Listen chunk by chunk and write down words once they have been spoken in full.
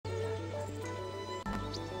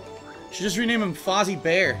Should just rename him Fozzie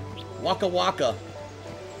Bear. Waka Waka.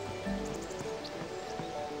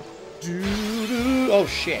 Oh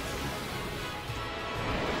shit.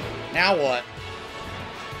 Now what?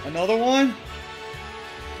 Another one?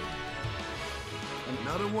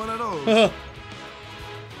 Another one of those.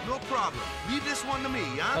 No problem. Leave this one to me,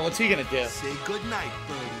 huh? Oh, what's he gonna do? Say goodnight,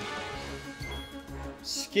 birdie.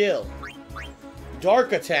 Skill.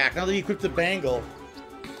 Dark attack. Now that he equipped the bangle.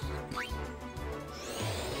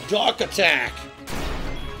 Dark attack.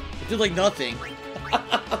 It did like nothing.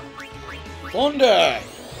 Thunder.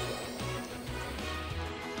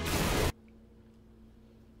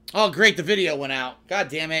 Oh, great. The video went out. God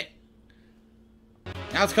damn it.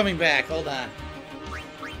 Now it's coming back. Hold on.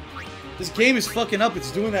 This game is fucking up.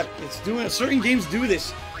 It's doing that. It's doing. Certain games do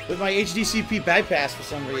this with my HDCP bypass for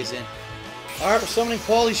some reason. Alright, we're summoning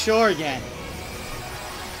Pauly Shore again.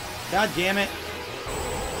 God damn it.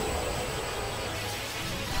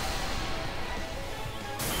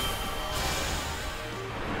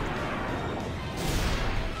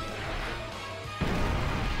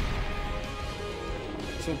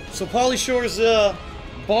 So Pauly Shore's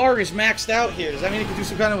bar is maxed out here. Does that mean he can do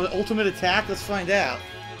some kind of ultimate attack? Let's find out.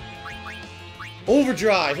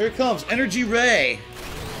 Overdrive. Here it comes. Energy Ray.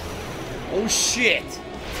 Oh shit.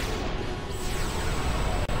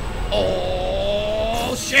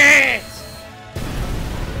 Oh shit.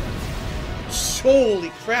 Holy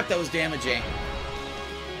crap, that was damaging.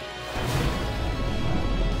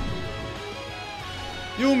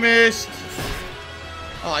 You missed.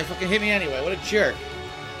 Oh, he fucking hit me anyway. What a jerk.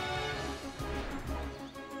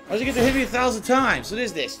 Why does he get to hit me 1,000 times? What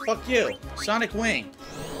is this? Fuck you. Sonic Wing.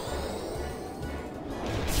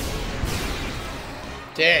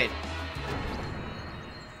 Dead.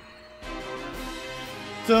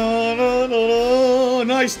 Da, da, da, da.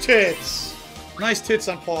 Nice tits. Nice tits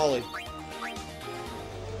on Pauly.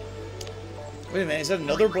 Wait a minute, is that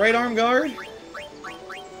another Bright Arm Guard?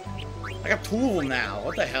 I got 2 of them now.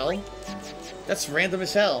 What the hell? That's random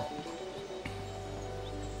as hell.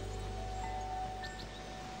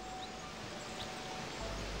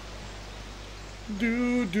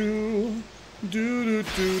 Do do do do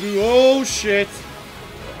do do. Oh shit!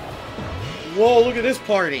 Whoa! Look at this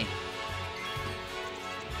party.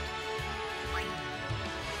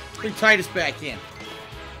 Bring Titus back in.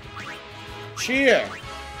 Cheer!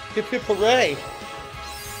 Hip hip hooray!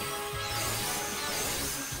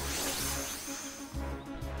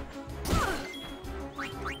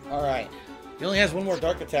 All right. He only has 1 more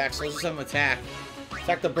dark attack, so let's just have him attack.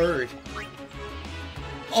 Attack the bird.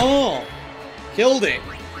 Oh! Killed it!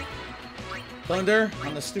 Thunder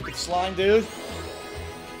on the stupid slime dude.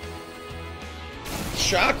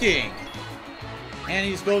 Shocking! And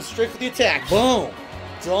he just goes straight for the attack. Boom!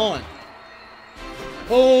 Done.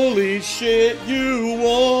 Holy shit, you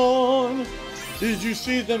won! Did you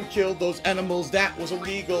see them kill those animals? That was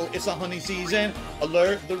illegal. It's a hunting season.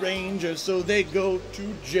 Alert the rangers so they go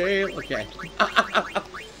to jail. Okay.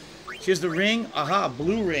 She has the ring. Aha,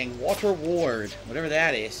 blue ring. Water ward. Whatever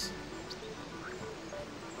that is.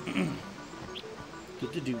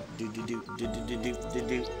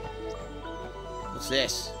 What's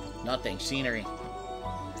this? Nothing. Scenery.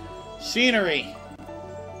 Scenery!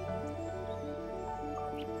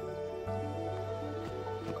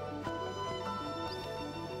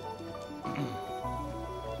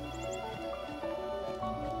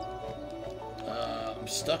 I'm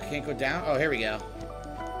stuck. Can't go down. Oh, here we go.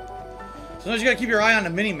 Sometimes you gotta keep your eye on the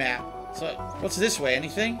mini-map. So, what's this way?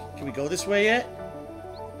 Anything? Can we go this way yet?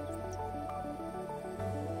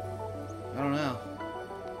 I don't know.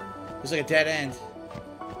 Looks like a dead end.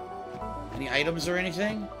 Any items or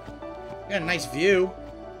anything? Got a nice view.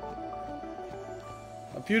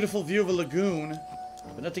 A beautiful view of a lagoon.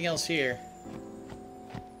 But nothing else here.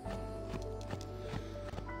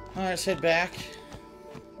 Alright, let's head back.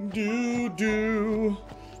 Do.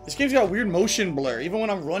 This game's got weird motion blur. Even when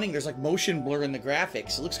I'm running, there's like motion blur in the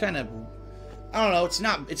graphics. It looks kind of... I don't know.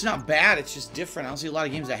 It's not bad. It's just different. I don't see a lot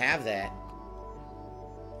of games that have that.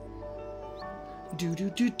 Do.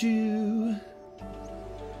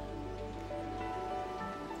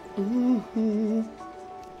 Ooh.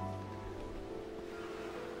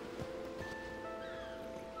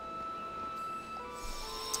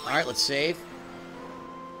 Alright, let's save.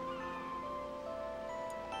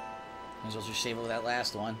 Might as well just save over that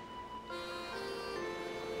last one.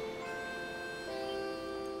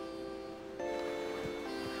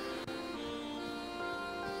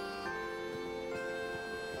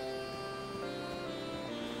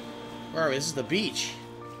 Where are we? This is the beach.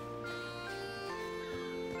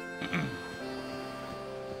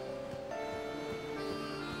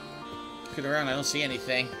 Looking around, I don't see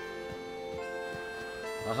anything.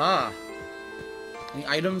 Aha. Any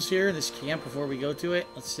items here in this camp before we go to it?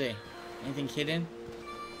 Let's see. Anything hidden?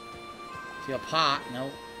 See a pot?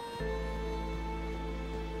 Nope.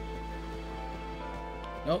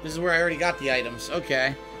 Nope, this is where I already got the items.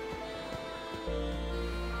 Okay.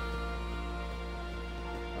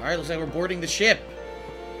 Alright, looks like we're boarding the ship.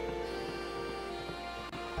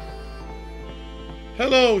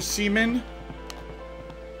 Hello, seaman.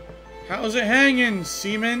 How's it hanging,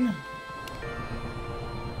 seaman?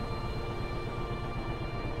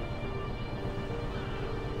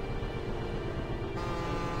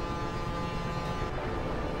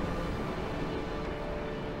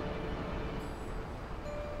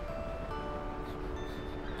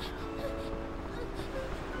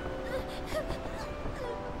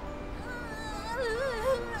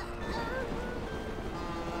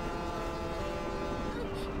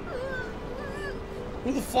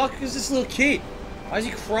 Who the fuck is this little kid? Why is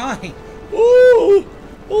he crying? Oh!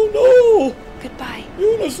 Oh no! Goodbye.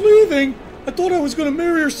 Yuna's leaving! I thought I was gonna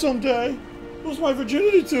marry her someday! Lose my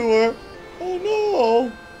virginity to her!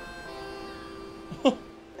 Oh no!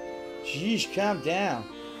 Jeez, calm down.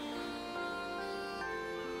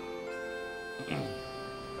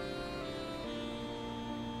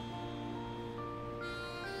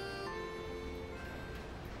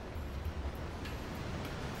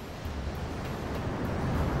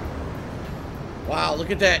 Wow,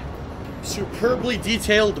 look at that superbly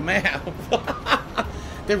detailed map.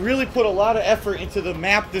 They really put a lot of effort into the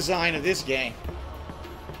map design of this game.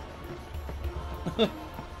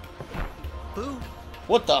 Boo.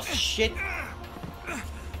 What the shit?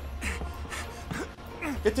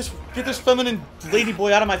 Get this feminine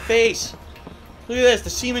ladyboy out of my face. Look at this, the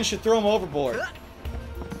seaman should throw him overboard.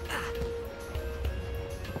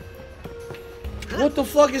 What the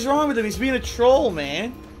fuck is wrong with him? He's being a troll,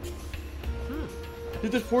 man.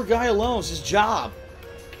 Leave this poor guy alone. It's his job.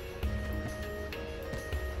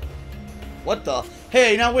 What the?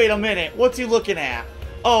 Hey, now wait a minute. What's he looking at?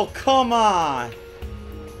 Oh, come on.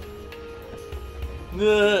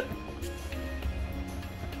 Ugh.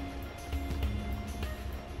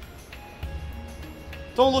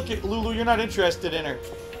 Don't look at Lulu. You're not interested in her.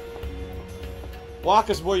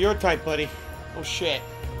 Waka's more your type, buddy. Oh, shit.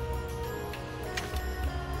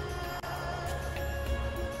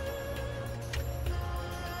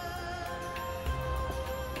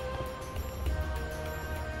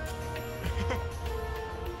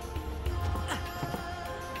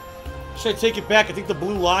 Should I take it back? I think the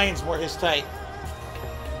blue lion's more his type.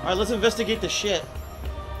 Alright, let's investigate the shit.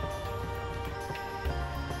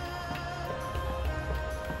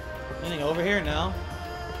 Anything over here? No.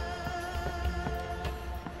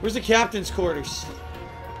 Where's the captain's quarters?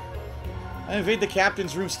 I invade the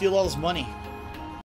captain's room, steal all his money.